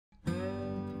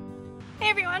Hey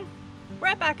everyone! We're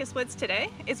at Backus Woods today.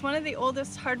 It's one of the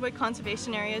oldest hardwood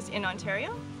conservation areas in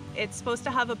Ontario. It's supposed to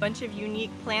have a bunch of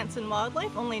unique plants and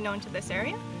wildlife only known to this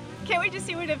area. Can't wait to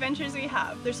see what adventures we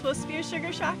have. There's supposed to be a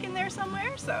sugar shack in there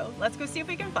somewhere, so let's go see if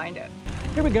we can find it.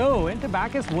 Here we go, into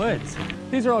Backus Woods.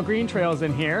 These are all green trails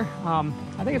in here.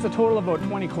 I think it's a total of about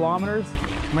 20 kilometers.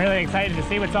 I'm really excited to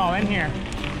see what's all in here.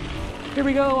 Here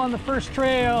we go on the first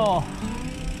trail.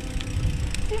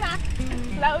 See, Mac?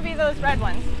 So that would be those red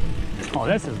ones. Oh,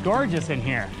 this is gorgeous in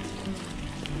here.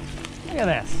 Look at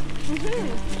this.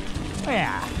 Oh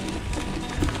yeah.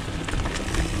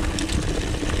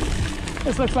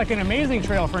 This looks like an amazing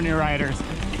trail for new riders.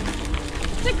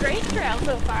 It's a great trail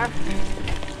so far.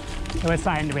 So what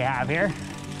sign do we have here?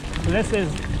 So this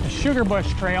is the Sugar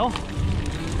Bush Trail.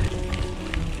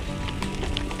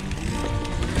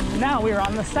 Now we are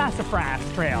on the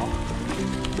Sassafras Trail.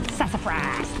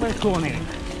 Sassafras, what a cool name.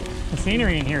 The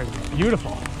scenery in here is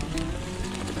beautiful.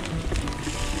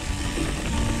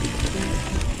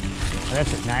 Oh,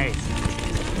 this is nice.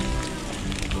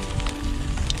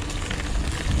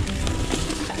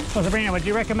 So Sabrina, would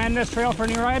you recommend this trail for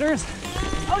new riders?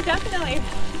 Oh, definitely.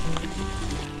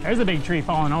 There's a big tree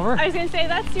falling over. I was gonna say,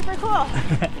 that's super cool.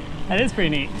 That is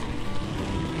pretty neat.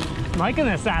 I'm liking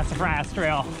this Sassafras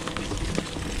Trail.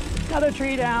 Another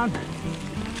tree down.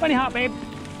 Bunny hop, babe.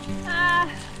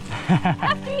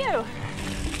 After you.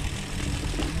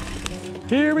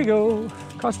 Here we go,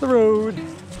 across the road.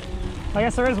 I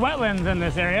guess there is wetlands in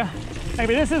this area.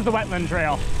 Maybe this is the wetland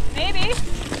trail. Maybe.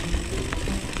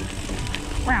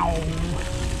 Wow.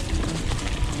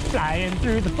 Flying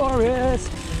through the forest.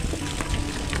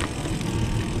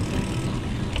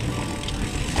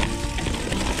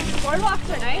 Boardwalks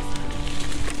are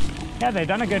nice. Yeah, they've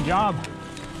done a good job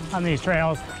on these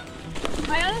trails.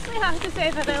 I honestly have to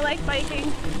say that I like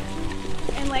biking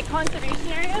in like conservation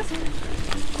areas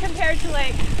compared to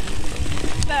like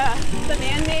the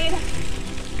man-made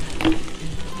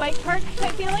bike park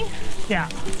type feeling. Yeah.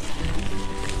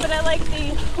 But I like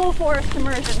the full forest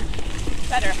immersion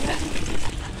better.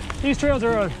 These trails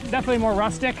are definitely more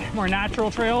rustic, more natural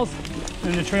trails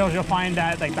than the trails you'll find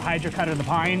at like the Hydro Cut or the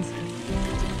Pines.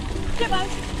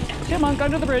 Chipmunk. Chipmunk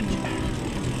under the bridge.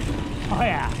 Oh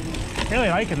yeah, really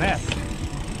liking this.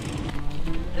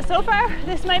 So far,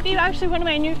 this might be actually one of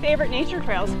my new favorite nature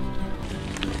trails.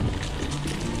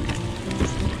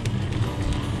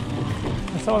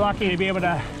 We're so lucky to be able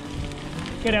to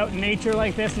get out in nature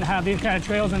like this and have these kind of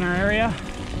trails in our area.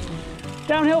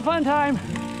 Downhill fun time.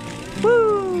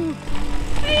 Woo!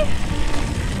 Hey.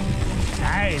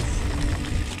 Nice.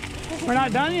 We're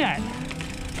not done yet.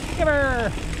 Give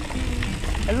her.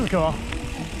 This is cool.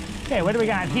 Okay, what do we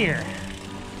got here?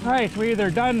 All right, we're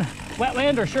either done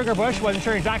wetland or sugar bush. Wasn't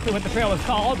sure exactly what the trail was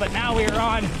called, but now we are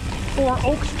on Four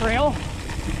Oaks Trail.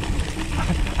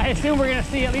 I assume we're gonna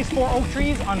see at least 4 oak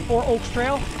trees on Four Oaks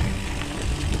Trail.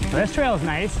 Well, this trail is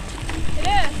nice. It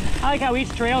is. I like how each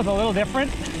trail is a little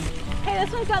different. Hey,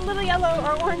 this one's got little yellow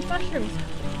or orange mushrooms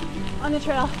on the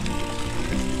trail.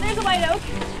 There's a white oak.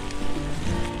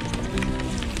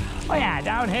 Oh yeah,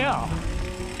 downhill.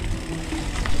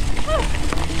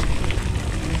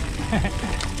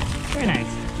 Very nice.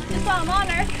 Just saw a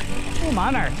monarch. Oh,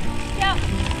 monarch. Yeah.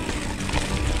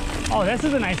 Oh, this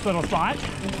is a nice little spot.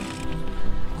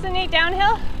 It's a neat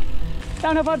downhill.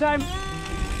 Downhill fun time.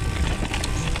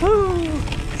 Woo!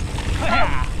 Oh,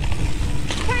 yeah.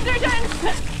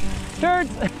 Turns.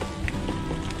 Turns.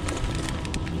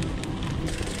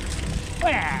 Oh,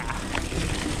 yeah.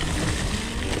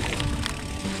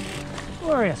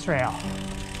 Glorious trail.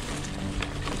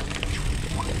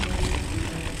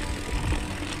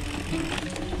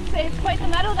 It's quite the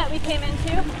meadow that we came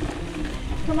into.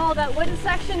 From all that wooden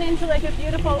section into like a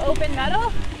beautiful open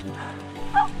meadow.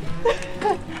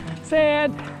 Oh.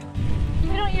 Sand.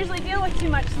 We don't usually deal with too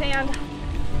much sand.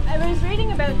 I was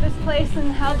reading about this place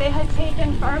and how they had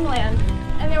taken farmland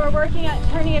and they were working at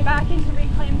turning it back into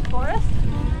reclaimed forest.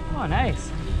 Oh,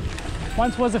 nice.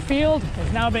 Once was a field,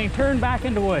 is now being turned back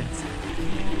into woods.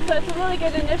 So it's a really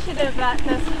good initiative that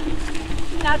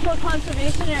this natural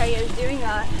conservation area is doing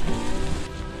that.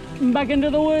 Back into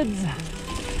the woods.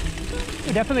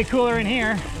 Definitely cooler in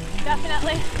here.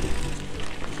 Definitely.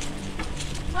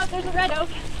 Oh, there's a red oak.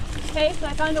 Okay, so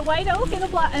I found a white oak and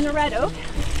a red oak.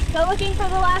 So looking for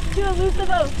the last 2 elusive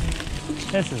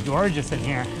oaks. This is gorgeous in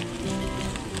here.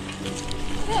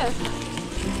 It is.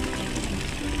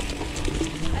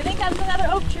 I think that's another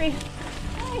oak tree.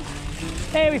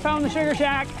 Hey, we found the sugar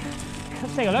shack.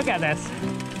 Let's take a look at this.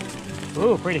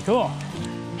 Ooh, pretty cool.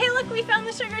 Hey, look, we found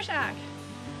the sugar shack.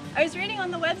 I was reading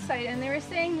on the website and they were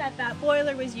saying that that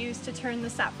boiler was used to turn the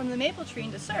sap from the maple tree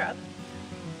into syrup.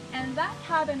 And that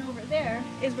cabin over there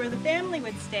is where the family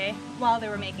would stay while they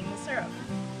were making the syrup.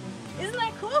 Isn't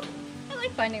that cool? I like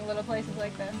finding little places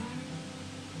like this.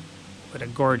 What a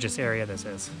gorgeous area this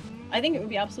is. I think it would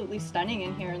be absolutely stunning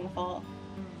in here in the fall.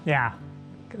 Yeah,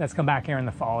 let's come back here in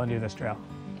the fall and do this trail.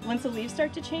 Once the leaves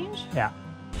start to change? Yeah.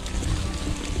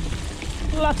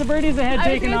 Lots of birdies ahead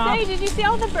taking off. I was gonna say, did you see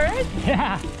all the birds?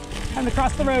 Yeah, time to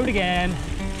cross the road again.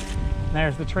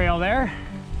 There's the trail there.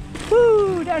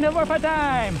 Woo, downhill 4-foot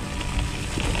time.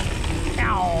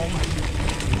 Ow.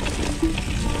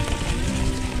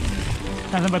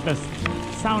 Nothing but the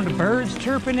sound of birds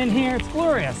chirping in here. It's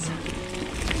glorious.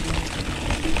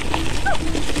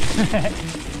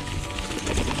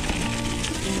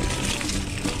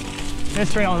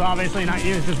 This trail is obviously not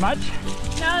used as much.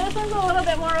 No, this one's a little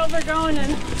bit more overgrown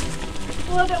and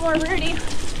a little bit more rooty.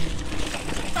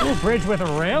 Ooh, bridge with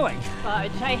a railing.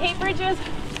 Fudge, I hate bridges.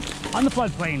 On the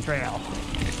floodplain trail.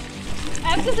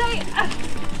 I have to say,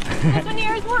 this one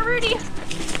here is more rooty.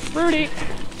 Rudy.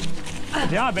 Good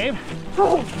job, babe.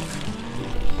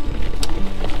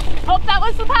 Hope that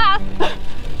was the path.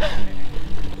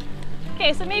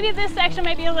 Okay, so maybe this section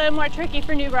might be a little more tricky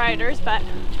for new riders, but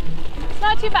it's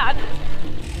not too bad.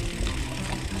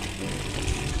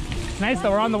 It's nice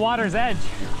that we're on the water's edge.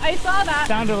 I saw that.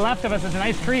 Down to the left of us is a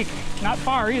nice creek. Not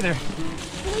far either.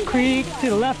 Creek to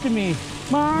the left of me.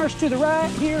 Marsh to the right.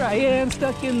 Here I am,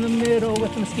 stuck in the middle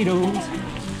with the mosquitoes.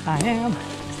 I am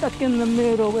stuck in the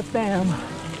middle with them.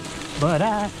 But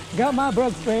I got my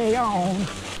bug spray on.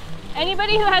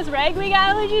 Anybody who has ragweed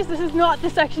allergies, this is not the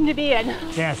section to be in.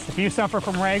 Yes, if you suffer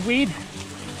from ragweed,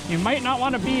 you might not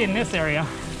want to be in this area.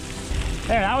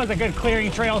 There, that was a good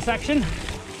clearing trail section.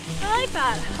 I like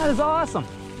that. That is awesome.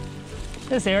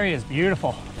 This area is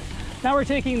beautiful. Now we're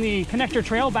taking the connector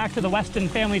trail back to the Weston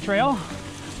Family Trail.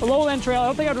 The lowland trail, I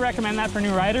don't think I would recommend that for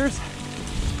new riders.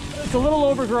 It's a little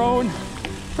overgrown,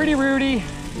 pretty rooty,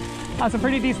 has some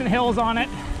pretty decent hills on it.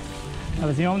 That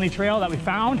was the only trail that we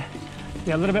found.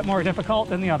 Be a little bit more difficult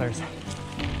than the others.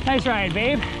 Nice ride,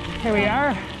 babe. Here we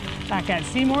are, back at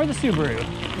Seymour the Subaru.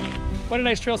 What a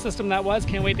nice trail system that was.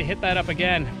 Can't wait to hit that up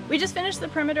again. We just finished the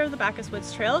perimeter of the Backus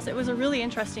Woods trails. It was a really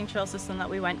interesting trail system that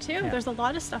we went to. Yeah. There's a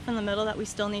lot of stuff in the middle that we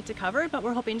still need to cover, but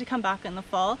we're hoping to come back in the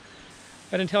fall.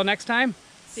 But until next time,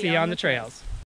 see you on the trails.